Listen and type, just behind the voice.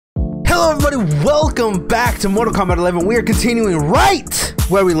Hello everybody, welcome back to Mortal Kombat 11. We are continuing right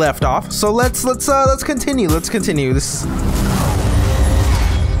where we left off. So let's continue. Let's continue this.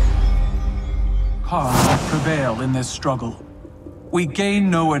 Khan will prevail in this struggle. We gain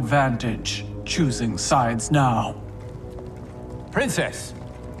no advantage choosing sides now. Princess!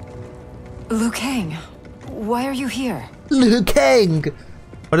 Liu Kang, why are you here? Liu Kang!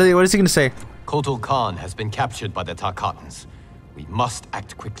 What is he gonna say? Kotal Khan has been captured by the Tarkatans. We must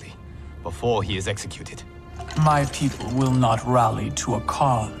act quickly before he is executed. My people will not rally to a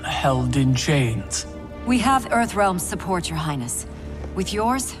Khan held in chains. We have Earthrealm's support, Your Highness. With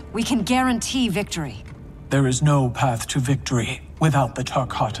yours, we can guarantee victory. There is no path to victory without the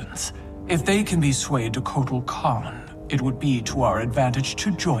Tarkatans. If they can be swayed to Kotal Khan, it would be to our advantage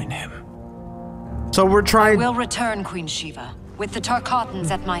to join him. So we're trying. We'll return, Queen Shiva, with the Tarkatans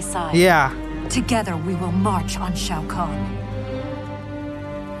at my side. Yeah. Together we will march on Shao Kahn.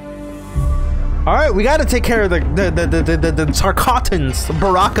 All right, we got to take care of the Tarkatans, the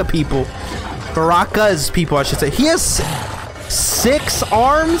Baraka people. Baraka's people, I should say. He has 6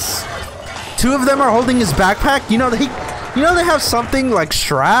 arms. 2 of them are holding his backpack. You know they have something like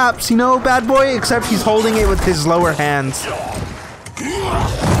straps, you know, bad boy, except he's holding it with his lower hands.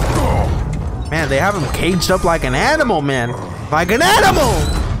 Man, they have him caged up like an animal, man. Like an animal!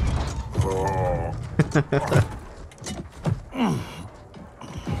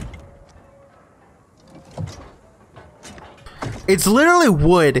 It's literally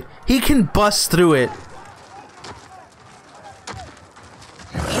wood. He can bust through it.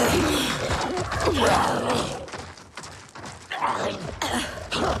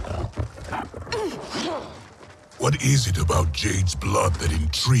 What is it about Jade's blood that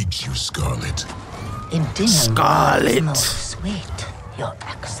intrigues you, Scarlet? Scarlet is most sweet, Your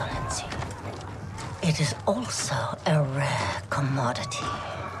Excellency. It is also a rare commodity.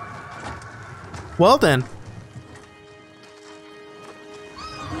 Well then.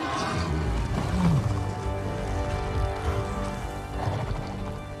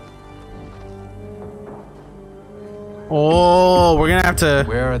 Oh, we're gonna have to.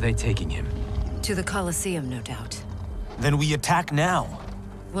 Where are they taking him? To the Colosseum, no doubt. Then we attack now.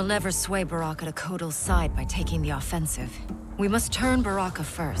 We'll never sway Baraka to Kotal's side by taking the offensive. We must turn Baraka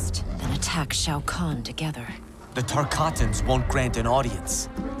first, then attack Shao Kahn together. The Tarkatans won't grant an audience.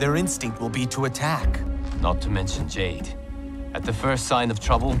 Their instinct will be to attack. Not to mention Jade. At the first sign of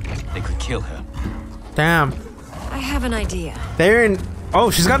trouble, they could kill her. Damn. I have an idea. They're in. Oh,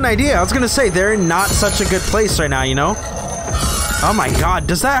 she's got an idea. I was gonna say they're in not such a good place right now, you know? Oh my god,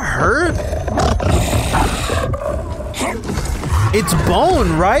 does that hurt? It's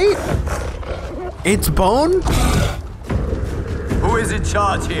bone, right? It's bone? Who is in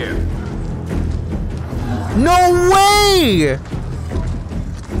charge here? No way!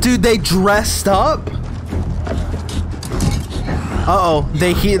 Dude, they dressed up? Uh-oh,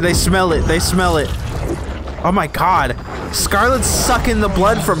 they smell it, they smell it. Oh my god. Scarlet's sucking the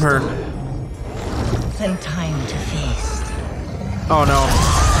blood from her. Then time to feast. Oh no.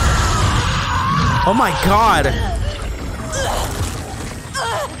 Oh my god.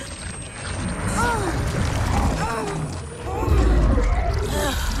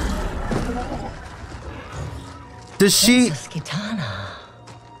 Does she... Kitana.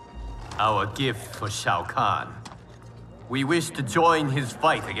 Our gift for Shao Kahn. We wish to join his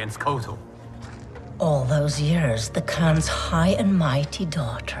fight against Kotal. All those years, the Khan's high and mighty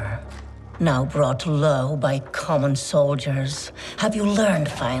daughter, now brought low by common soldiers. Have you learned,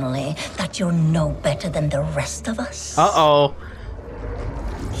 finally, that you're no better than the rest of us? Uh-oh.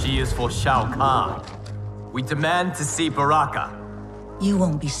 She is for Shao Kahn. We demand to see Baraka. You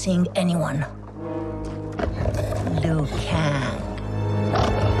won't be seeing anyone. Liu Kang.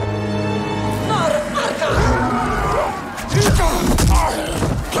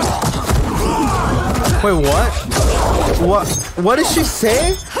 Wait, what? What did she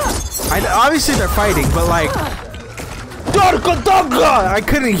say? Obviously they're fighting, but like... I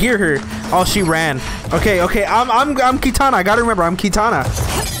couldn't hear her. Oh, she ran. Okay, I'm Kitana. I gotta remember, I'm Kitana.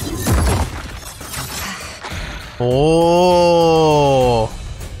 Oh.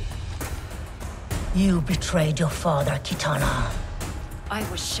 You betrayed your father, Kitana. I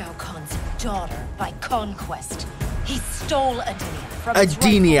was Shao Kahn's daughter by conquest. He stole Adenia from his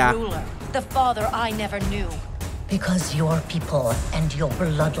rightful ruler, the father I never knew. Because your people and your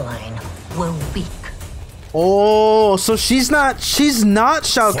bloodline were weak. Oh, so she's not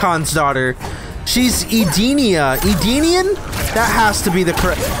Shao Kahn's daughter. She's Edenia. Edenian? That has to be the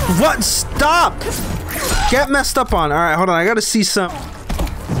correct. What? Stop! Get messed up on. All right, hold on. I gotta see some.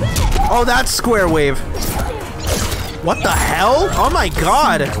 Oh, that's Square Wave. What the hell? Oh my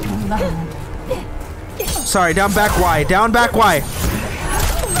god. Sorry, down back Y. Down back Y.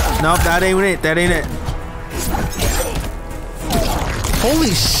 Nope, that ain't it. That ain't it.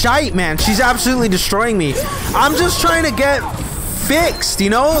 Holy shite, man. She's absolutely destroying me. I'm just trying to get fixed, you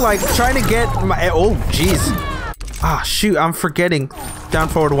know? Like, trying to get my... Oh, jeez. Ah, shoot. I'm forgetting. Down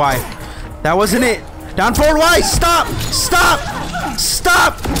forward Y. That wasn't it. Down forward Y. Stop. Stop.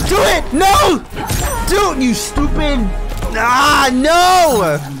 Stop. Do it. No. Dude, you stupid. Ah,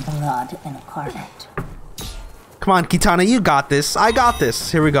 no. Blood incarnate. Come on, Kitana. You got this. I got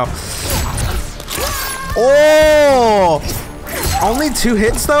this. Here we go. Oh. Only 2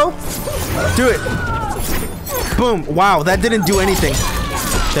 hits, though? Do it. Boom. Wow, that didn't do anything.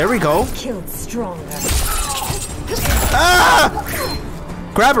 There we go. Killed stronger. Ah!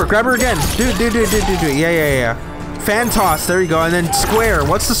 Grab her again. Do. Yeah. Fan toss. There you go. And then square.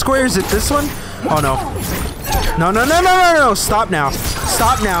 What's the square? Is it this one? Oh, no. No. Stop now.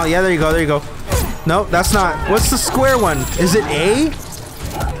 Stop now. Yeah, there you go. No, that's not. What's the square one? Is it A?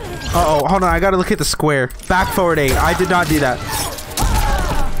 Uh-oh. Hold on. I gotta look at the square. Back forward A. I did not do that.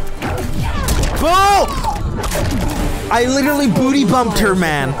 Boom! I literally booty bumped her,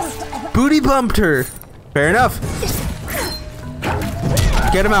 man. Booty bumped her. Fair enough.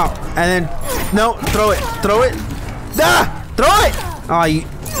 Get him out. And then... No. Throw it. Ah! Throw it! Aw, you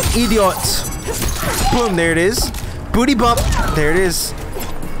idiots. Boom. There it is. Booty bump. There it is.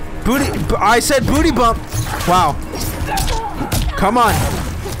 Booty... I said booty bump. Wow. Come on.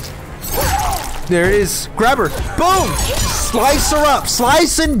 There it is. Grab her. Boom! Slice her up.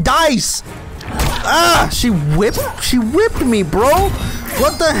 Slice and dice. Ah! She whipped me, bro.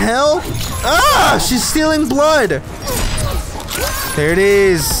 What the hell? Ah! She's stealing blood. There it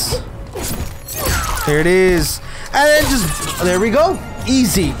is. And then just... There we go.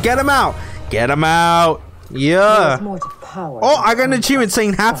 Easy. Get him out. Yeah. Oh, I got an achievement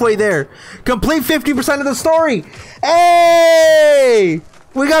saying halfway there. Complete 50% of the story. Hey!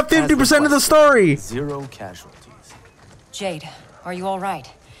 We got 50% of the story. 0 casualties. Jade, are you all right?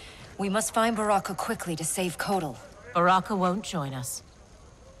 We must find Baraka quickly to save Kotal. Baraka won't join us.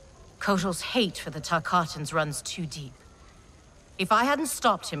 Kotal's hate for the Tarkatans runs too deep. If I hadn't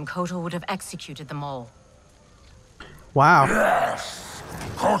stopped him, Kotal would have executed them all. Wow. Yes!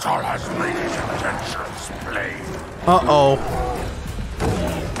 Kotal has made his intentions plain. Uh-oh.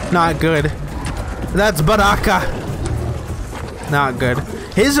 Not good. That's Baraka. Not good.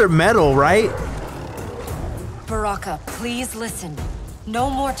 His are metal, right? Baraka, please listen. No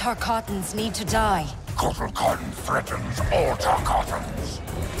more Tarkatans need to die. Kotal Khan threatens all Tarkatans.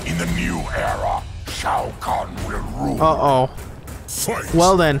 In the new era, Shao Kahn will rule. Uh-oh. Fight.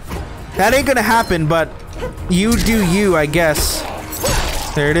 Well then. That ain't gonna happen, but you do you, I guess.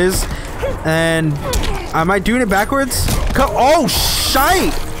 There it is. And am I doing it backwards? Oh,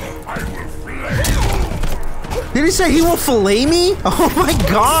 shite! Did he say he will fillet me? Oh my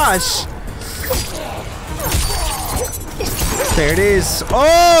gosh! There it is.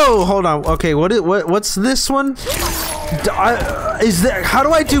 Oh, hold on. Okay, what's this one? How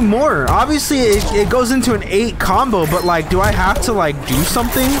do I do more? Obviously, it goes into an 8 combo, but like, do I have to like do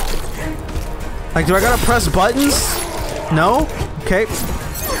something? Like, do I gotta press buttons? No? Okay.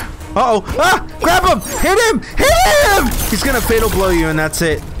 Uh-oh. Ah! Grab him! Hit him! He's gonna fatal blow you, and that's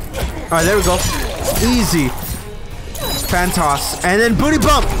it. Alright, there we go. Easy. Fan toss. And then booty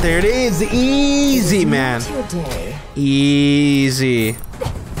bump. There it is. Easy, man. Easy.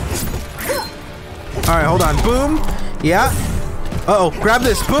 Alright, hold on. Boom. Yeah. Uh-oh. Grab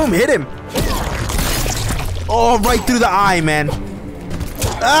this. Boom. Hit him. Oh, right through the eye, man.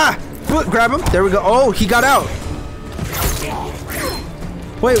 Ah! Grab him. There we go. Oh, he got out.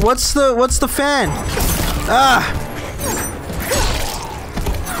 Wait, what's the fan? Ah!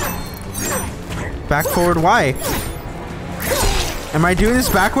 Back forward Y. Am I doing this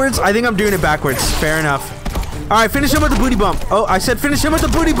backwards? I think I'm doing it backwards. Fair enough. Alright, finish him with the booty bump. Oh, I said finish him with the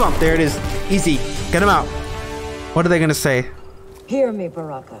booty bump. There it is. Easy. Get him out. What are they gonna say? Hear me,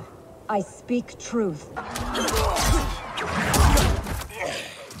 Baraka. I speak truth.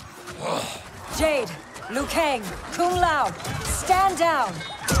 Jade, Liu Kang, Kung Lao, stand down.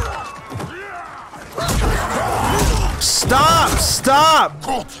 Stop! Stop!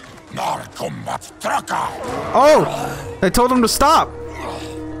 Good. Nar Kombat Traka. Oh! They told him to stop.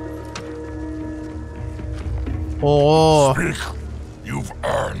 Oh. Speak. You've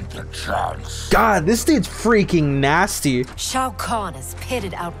earned the chance. God, this dude's freaking nasty. Shao Kahn has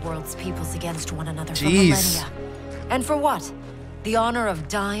pitted Outworld's peoples against one another for Jeez. millennia. And for what? The honor of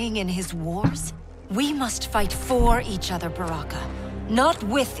dying in his wars? We must fight for each other, Baraka, not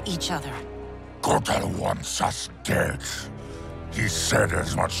with each other. Kotal wants us dead. He said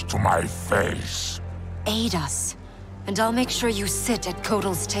as much to my face. Aid us, and I'll make sure you sit at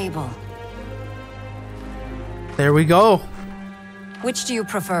Kotal's table. There we go. Which do you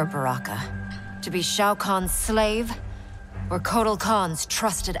prefer, Baraka? To be Shao Kahn's slave, or Kotal Khan's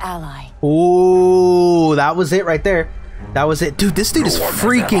trusted ally? Ooh, that was it right there. That was it. Dude, this dude is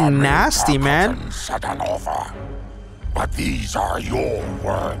freaking nasty, man. Set an offer. But these are your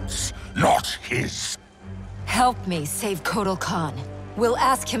words, not his. Help me save Kotal Khan. We'll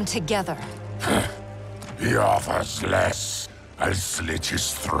ask him together. He offers less. I'll slit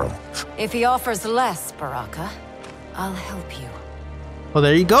his throat. If he offers less, Baraka, I'll help you. Well,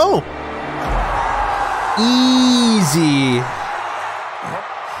 there you go. Easy.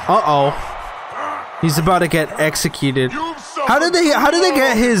 Uh-oh. He's about to get executed. How did they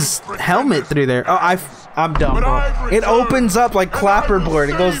get his helmet through there? Oh, I'm dumb, bro. It opens up like clapperboard.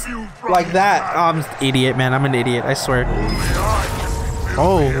 It goes like that. Oh, I'm an idiot, man. I'm an idiot. I swear.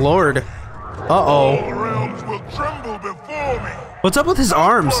 Oh, Lord. Uh-oh. What's up with his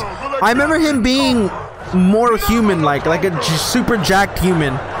arms? I remember him being more human-like a super jacked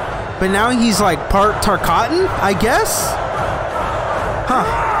human. But now he's like part Tarkatan, I guess? Huh.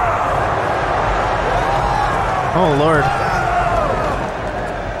 Oh, Lord.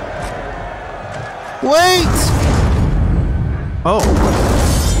 Wait! Oh.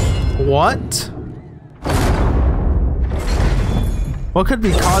 What? What could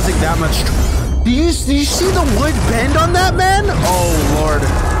be causing that much? Do you see the wood bend on that, man? Oh, Lord.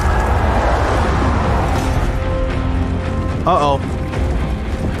 Uh-oh.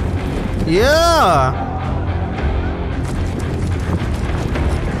 Yeah!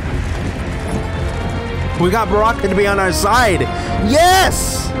 We got Baraka to be on our side.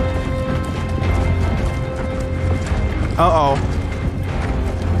 Yes! Uh-oh.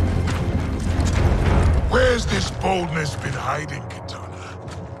 Where's this boldness been hiding,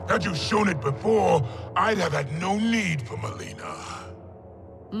 Kitana? Had you shown it before, I'd have had no need for Melina.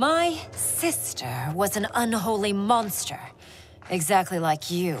 My sister was an unholy monster. Exactly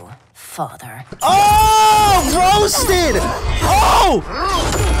like you, father. Oh! Roasted! Oh!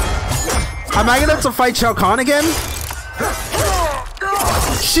 Am I gonna have to fight Shao Kahn again?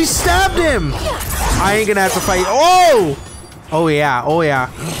 She stabbed him! I ain't gonna have to fight. Oh! Oh yeah, oh yeah.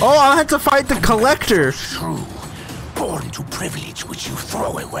 Oh, I'll have to fight the collector. True. Born to privilege which you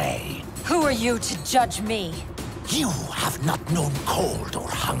throw away. Who are you to judge me? You have not known cold or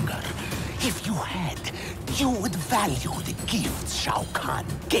hunger. If you had, you would value the gifts Shao Kahn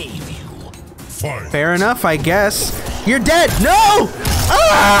gave you. Fair enough, I guess. You're dead! No!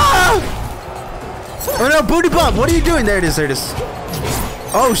 Ah! Oh no, booty bump! What are you doing? There it is, there it is.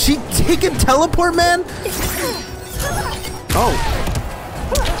 Oh, he can teleport, man? Oh.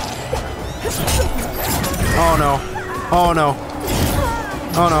 Oh no. Oh no.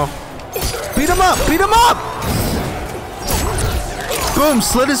 Oh no. Beat him up! Beat him up! Boom,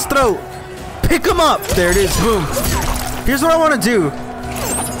 slit his throat. Pick him up! There it is, boom. Here's what I want to do.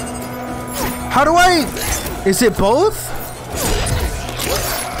 How do I... Is it both?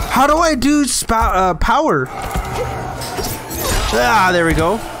 How do I do power? Ah, there we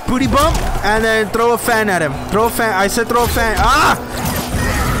go. Booty bump, and then throw a fan at him. Throw a fan. I said throw a fan. Ah!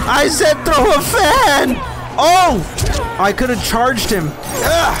 I said throw a fan! Oh! I could have charged him.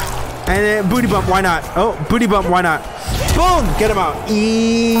 Ah! And then booty bump, why not? Oh, booty bump, why not? Boom! Get him out.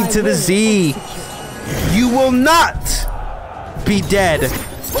 E to the Z. You will not be dead.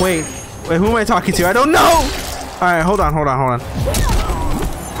 Wait, who am I talking to? I don't know! Alright, hold on.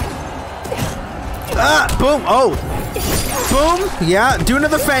 Ah, boom, oh. Boom, yeah, do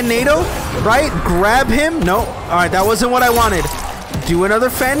another Fan-Nado, right? Grab him, no. Alright, that wasn't what I wanted. Do another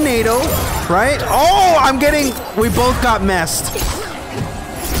Fan-Nado, right? Oh, we both got messed.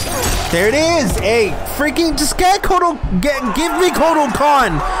 There it is. Hey, freaking, just give me Kotal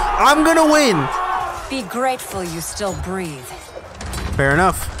Khan. I'm gonna win. Be grateful you still breathe. Fair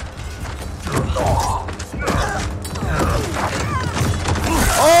enough.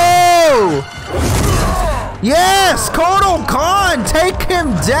 Oh! Yes! Kotal Khan! Take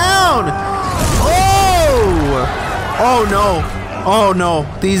him down! Oh! Oh no. Oh no.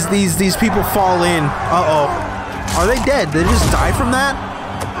 These people fall in. Uh-oh. Are they dead? Did they just die from that?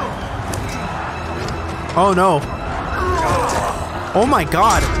 Oh no. Oh my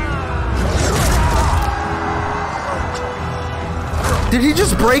god. Did he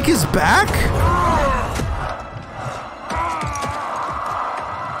just break his back?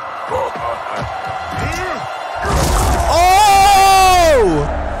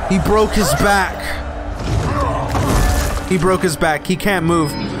 Oh! He broke his back. He broke his back. He can't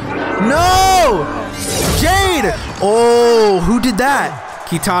move. No! Jade! Oh, who did that?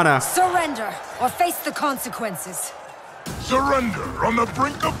 Kitana. Surrender or face the consequences. Surrender on the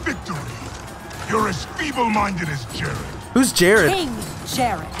brink of victory. You're as feeble-minded as Jared. Who's Jared? King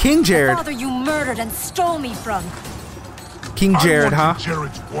Jared. King Jared. The father you murdered and stole me from. King Jared, I huh? wanted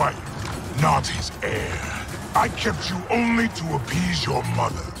Jared's wife, not his heir. I kept you only to appease your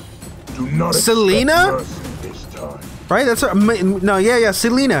mother. Do not Selena? expect mercy this time. Right? That's her. No, yeah,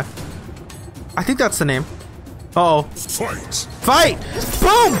 Selena. I think that's the name. Uh-oh. Fight!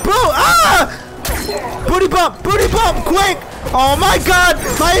 Boom! Boom! Ah! Booty bump! Quick! Oh my god!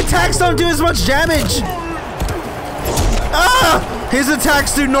 My attacks don't do as much damage! Ah! His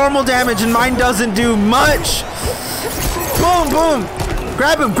attacks do normal damage and mine doesn't do much! Boom!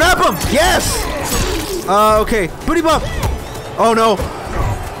 Grab him! Yes! Okay. Booty bump! Oh no!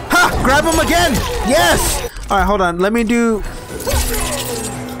 Ha! Grab him again! Yes! Alright, hold on. Let me do...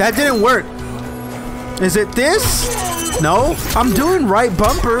 That didn't work. Is it this? No? I'm doing right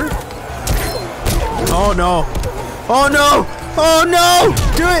bumper. Oh no. Oh no! Oh no!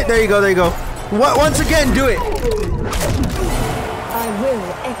 Do it! There you go. What? Once again, do it. I will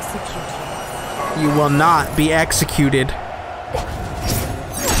execute you. You will not be executed.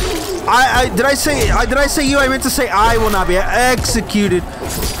 Did I say you? I meant to say I will not be executed.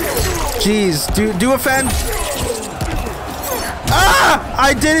 Jeez, do a fan. Ah!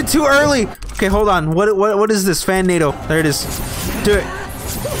 I did it too early. Okay, hold on. What is this? Fan NATO. There it is. Do it.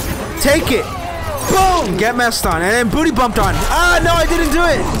 Take it. Boom! Get messed on. And then booty bumped on. Ah, no, I didn't do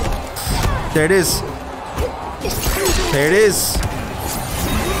it. There it is. There it is.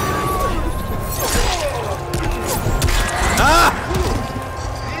 Ah!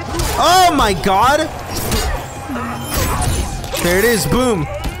 Oh my god! There it is. Boom.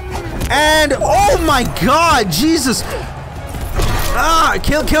 And oh my god! Jesus! Ah!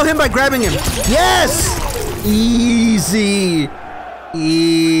 Kill him by grabbing him. Yes! Easy.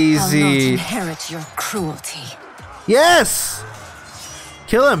 I'll not inherit your cruelty. Yes!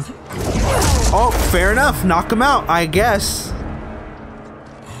 Kill him. Oh, fair enough. Knock him out, I guess.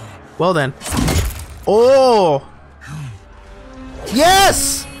 Well then. Oh!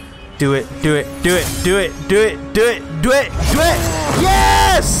 Yes! Do it.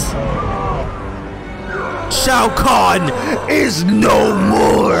 Yes! Shao Kahn is no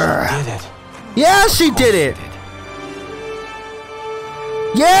more! Did it. Yeah, she did it!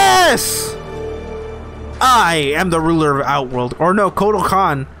 Yes! I am the ruler of Outworld. Or no, Kotal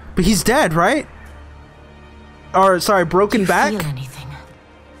Khan. But he's dead, right? Or, sorry, broken back? Feel anything?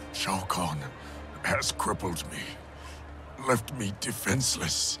 Shao Kahn has crippled me. Left me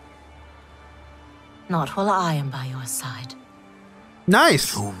defenseless. Not while I am by your side.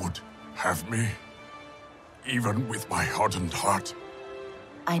 Nice. You would have me, even with my hardened heart.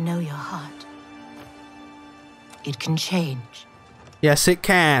 I know your heart. It can change. Yes, it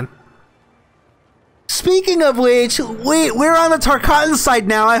can. Speaking of which, wait, we're on the Tarkatan side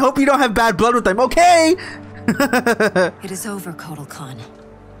now. I hope you don't have bad blood with them. Okay. It is over, Kotal Khan.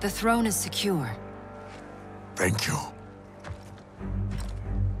 The throne is secure. Thank you.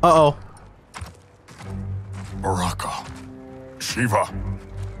 Uh-oh. Baraka, Shiva,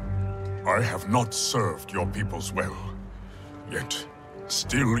 I have not served your peoples well, yet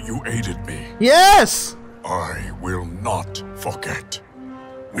still you aided me. Yes! I will not forget.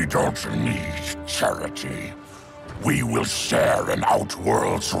 We don't need charity. We will share in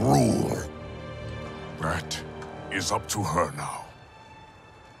Outworld's rule. That is up to her now.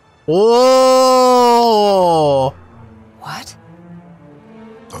 Oh! What?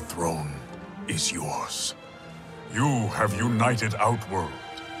 The throne is yours. You have united Outworld,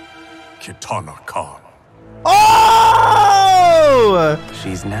 Kitana Khan. Oh!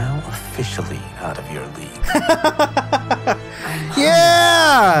 She's now officially out of your league.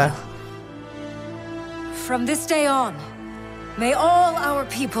 Yeah! From this day on, may all our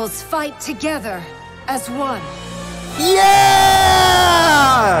peoples fight together as one.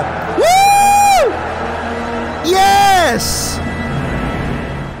 Yeah! Woo! Yes!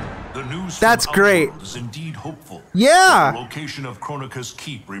 The news That's from great. Outworld is indeed hopeful. Yeah. The location of Kronika's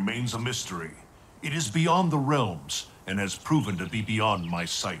keep remains a mystery. It is beyond the realms and has proven to be beyond my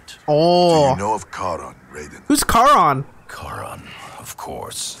sight. Oh. Do you know of Charon, Raiden? Who's Charon? Charon, of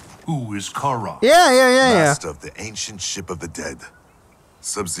course. Who is Charon? Yeah. Master of the ancient ship of the dead.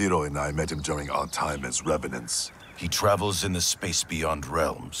 Sub-Zero and I met him during our time as revenants. He travels in the space beyond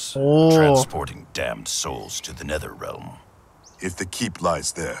realms, Oh. transporting damned souls to the nether realm. If the keep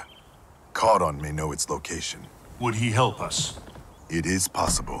lies there, Charon may know its location. Would he help us? It is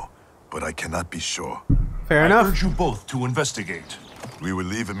possible, but I cannot be sure. Fair I enough. urge you both to investigate. We will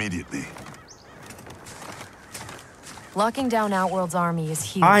leave immediately. Locking down Outworld's army is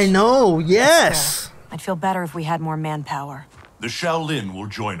huge. I know, yes. I'd feel better if we had more manpower. The Shaolin will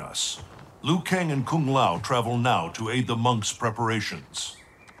join us. Liu Kang and Kung Lao travel now to aid the monks' preparations.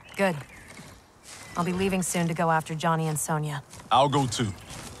 Good. I'll be leaving soon to go after Johnny and Sonya. I'll go too.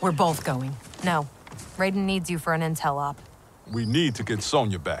 We're both going. No. Raiden needs you for an intel op. We need to get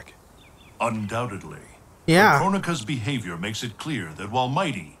Sonya back. Undoubtedly. Yeah. But Kronika's behavior makes it clear that while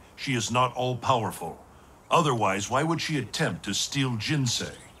mighty, she is not all-powerful. Otherwise, why would she attempt to steal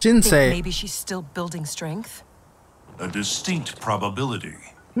Jinsei? Jinsei. Think maybe she's still building strength? A distinct probability.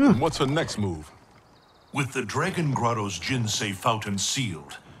 What's her next move? With the Dragon Grotto's Jinsei fountain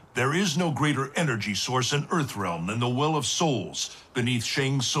sealed, there is no greater energy source in Earthrealm than the Well of Souls beneath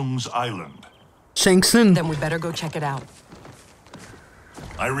Shang Tsung's island. Shang Tsung. Then we better go check it out.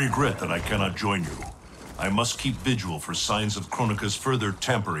 I regret that I cannot join you. I must keep vigil for signs of Kronika's further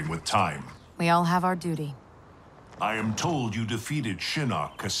tampering with time. We all have our duty. I am told you defeated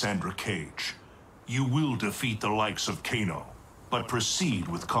Shinnok, Cassandra Cage. You will defeat the likes of Kano, but proceed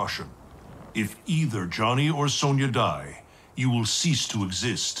with caution. If either Johnny or Sonya die, you will cease to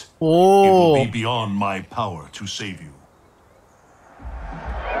exist. Oh. It will be beyond my power to save you.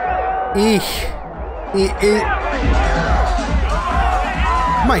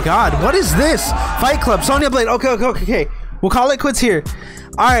 Oh my god, what is this? Fight Club, Sonya Blade. Okay. We'll call it quits here.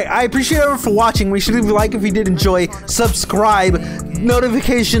 Alright, I appreciate everyone for watching. Make sure to leave a like if you did enjoy. Subscribe,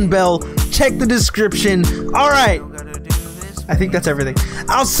 notification bell, check the description. Alright. I think that's everything.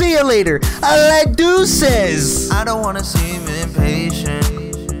 I'll see you later. Deuces. I don't wanna seem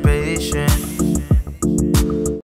impatient, patient.